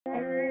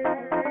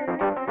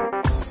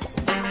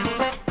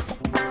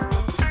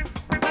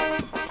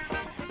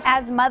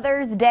As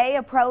Mother's Day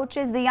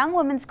approaches, the Young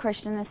Women's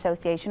Christian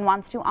Association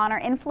wants to honor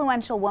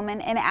influential women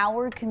in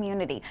our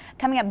community.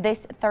 Coming up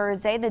this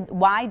Thursday, the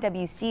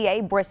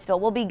YWCA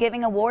Bristol will be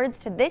giving awards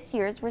to this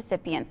year's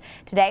recipients.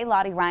 Today,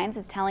 Lottie Ryans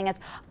is telling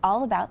us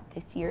all about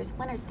this year's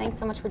winners. Thanks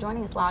so much for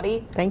joining us,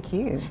 Lottie. Thank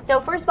you.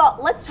 So first of all,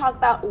 let's talk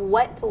about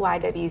what the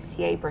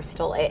YWCA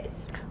Bristol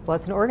is. Well,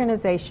 it's an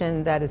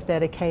organization that is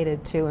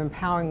dedicated to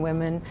empowering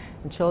women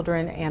and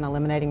children and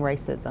eliminating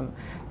racism.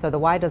 So the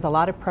Y does a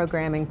lot of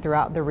programming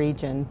throughout the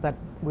region, but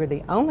we're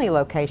the only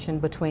location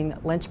between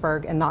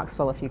Lynchburg and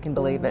Knoxville, if you can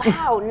believe it.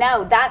 Wow,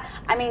 no,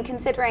 I mean,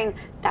 considering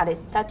that is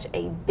such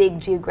a big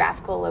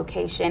geographical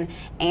location,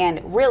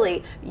 and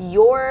really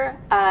your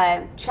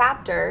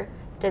chapter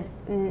does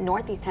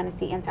Northeast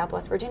Tennessee and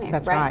Southwest Virginia,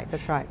 That's right,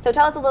 that's right. So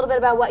tell us a little bit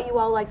about what you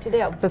all like to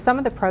do. So some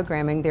of the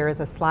programming, there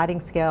is a sliding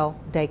scale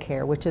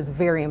daycare, which is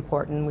very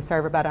important. We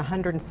serve about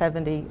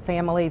 170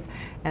 families,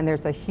 and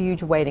there's a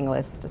huge waiting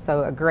list,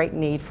 so a great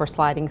need for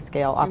sliding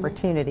scale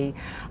opportunity.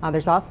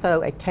 There's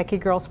also a Techie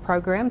Girls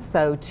program,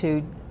 so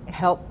to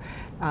help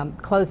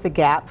close the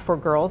gap for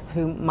girls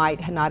who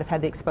might not have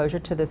had the exposure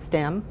to the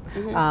STEM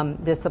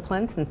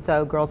disciplines, and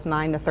so girls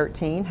 9 to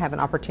 13 have an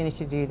opportunity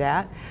to do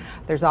that.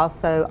 There's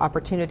also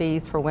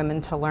opportunities for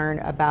women to learn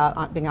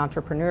about being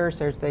entrepreneurs.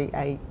 There's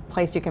a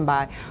place you can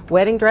buy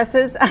wedding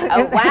dresses.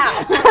 Oh,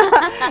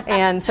 wow.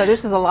 And so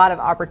there's just a lot of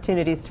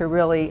opportunities to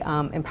really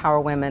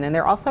empower women. And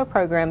there are also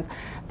programs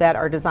that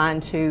are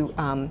designed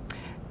to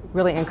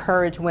really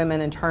encourage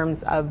women in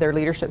terms of their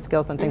leadership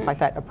skills and things like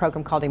that, a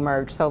program called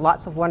Emerge. So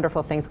lots of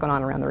wonderful things going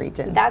on around the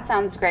region. That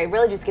sounds great,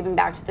 really just giving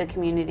back to the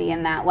community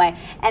in that way.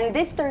 And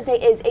this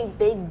Thursday is a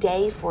big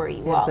day for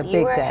you all. It's a big day.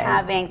 You are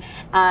having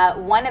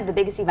one of the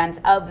biggest events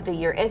of the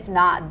year, if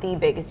not the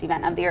biggest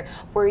event of the year,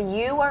 where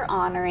you are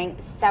honoring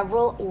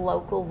several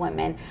local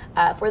women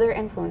for their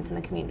influence in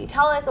the community.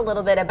 Tell us a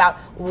little bit about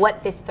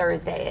what this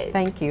Thursday is.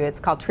 Thank you.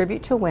 It's called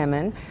Tribute to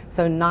Women.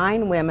 So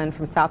 9 women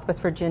from Southwest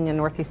Virginia,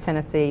 Northeast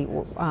Tennessee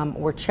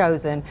were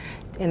chosen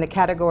in the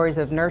categories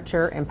of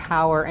nurture,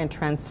 empower, and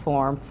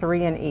transform,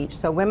 3 in each.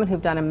 So women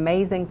who've done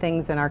amazing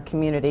things in our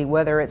community,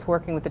 whether it's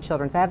working with the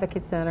Children's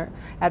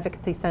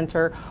Advocacy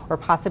Center, or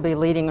possibly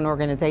leading an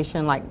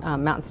organization like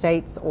Mountain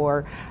States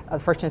or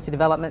First Tennessee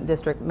Development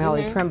District,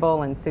 Melody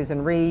Trimble and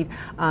Susan Reed,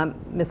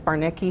 Miss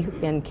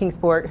Barnicki in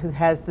Kingsport, who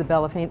has the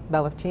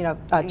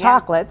Bellafino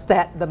chocolates,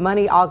 that the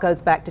money all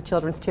goes back to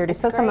children's charities.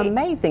 So some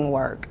amazing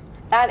work.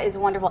 That is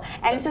wonderful.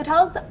 And so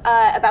tell us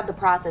about the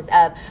process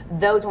of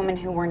those women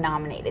who were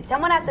nominated.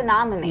 Someone has to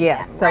nominate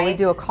them, so right? we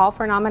do a call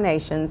for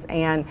nominations,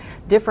 and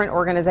different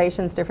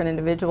organizations, different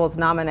individuals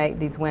nominate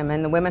these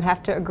women. The women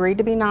have to agree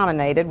to be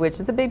nominated, which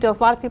is a big deal.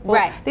 A lot of people,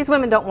 these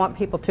women don't want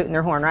people tooting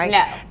their horn, right?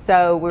 No.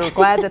 So we were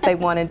glad that they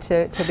wanted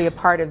to be a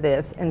part of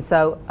this. And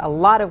so a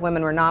lot of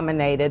women were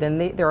nominated,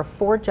 and there are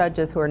 4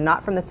 judges who are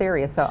not from this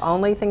area, so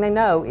only thing they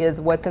know is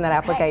what's in that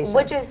application.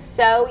 Which is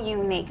so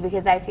unique,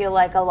 because I feel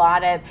like a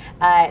lot of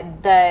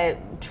the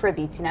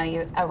tributes,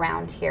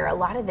 around here, a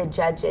lot of the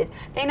judges,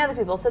 they know the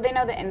people, so they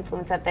know the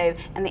influence that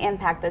and the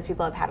impact those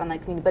people have had on the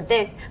community. But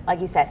this,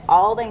 like you said,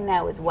 all they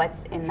know is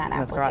what's in that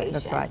application.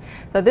 That's right.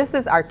 So this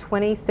is our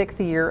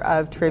 26th year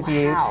of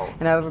tribute,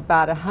 and over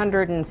about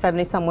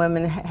 170 some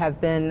women have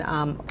been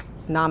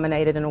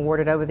nominated and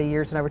awarded over the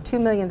years, and over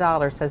 $2 million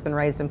has been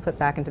raised and put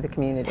back into the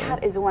community.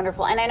 That is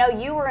wonderful. And I know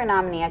you were a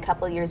nominee a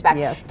couple of years back.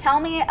 Yes. Tell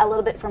me a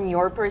little bit from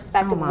your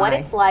perspective what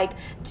it's like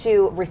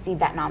to receive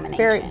that nomination.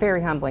 Very,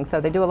 very humbling.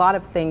 So they do a lot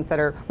of things that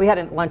are, we had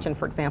a luncheon,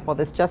 for example,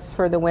 that's just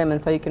for the women,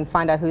 so you can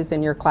find out who's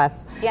in your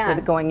class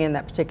going in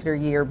that particular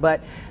year.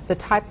 But the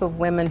type of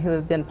women who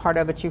have been part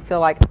of it, you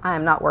feel like, I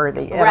am not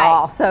worthy at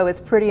all. So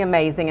it's pretty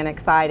amazing and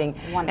exciting.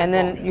 Wonderful. And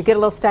then you get a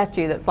little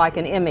statue that's like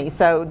an Emmy,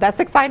 so that's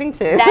exciting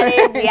too. That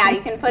is, yeah,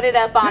 you can put it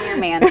up on your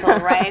mantle,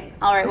 right?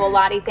 All right, well,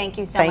 Lottie, thank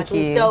you so much.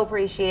 We so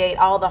appreciate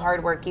all the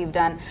hard work you've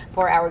done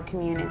for our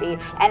community.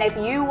 And if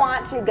you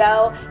want to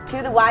go to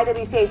the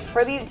YWCA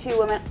Tribute to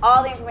Women,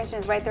 all the information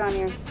is right there on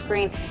your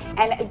screen.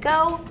 And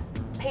go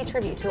pay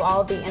tribute to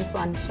all the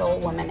influential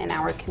women in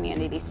our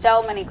community.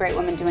 So many great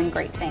women doing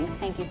great things.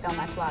 Thank you so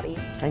much, Lottie.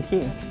 Thank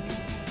you.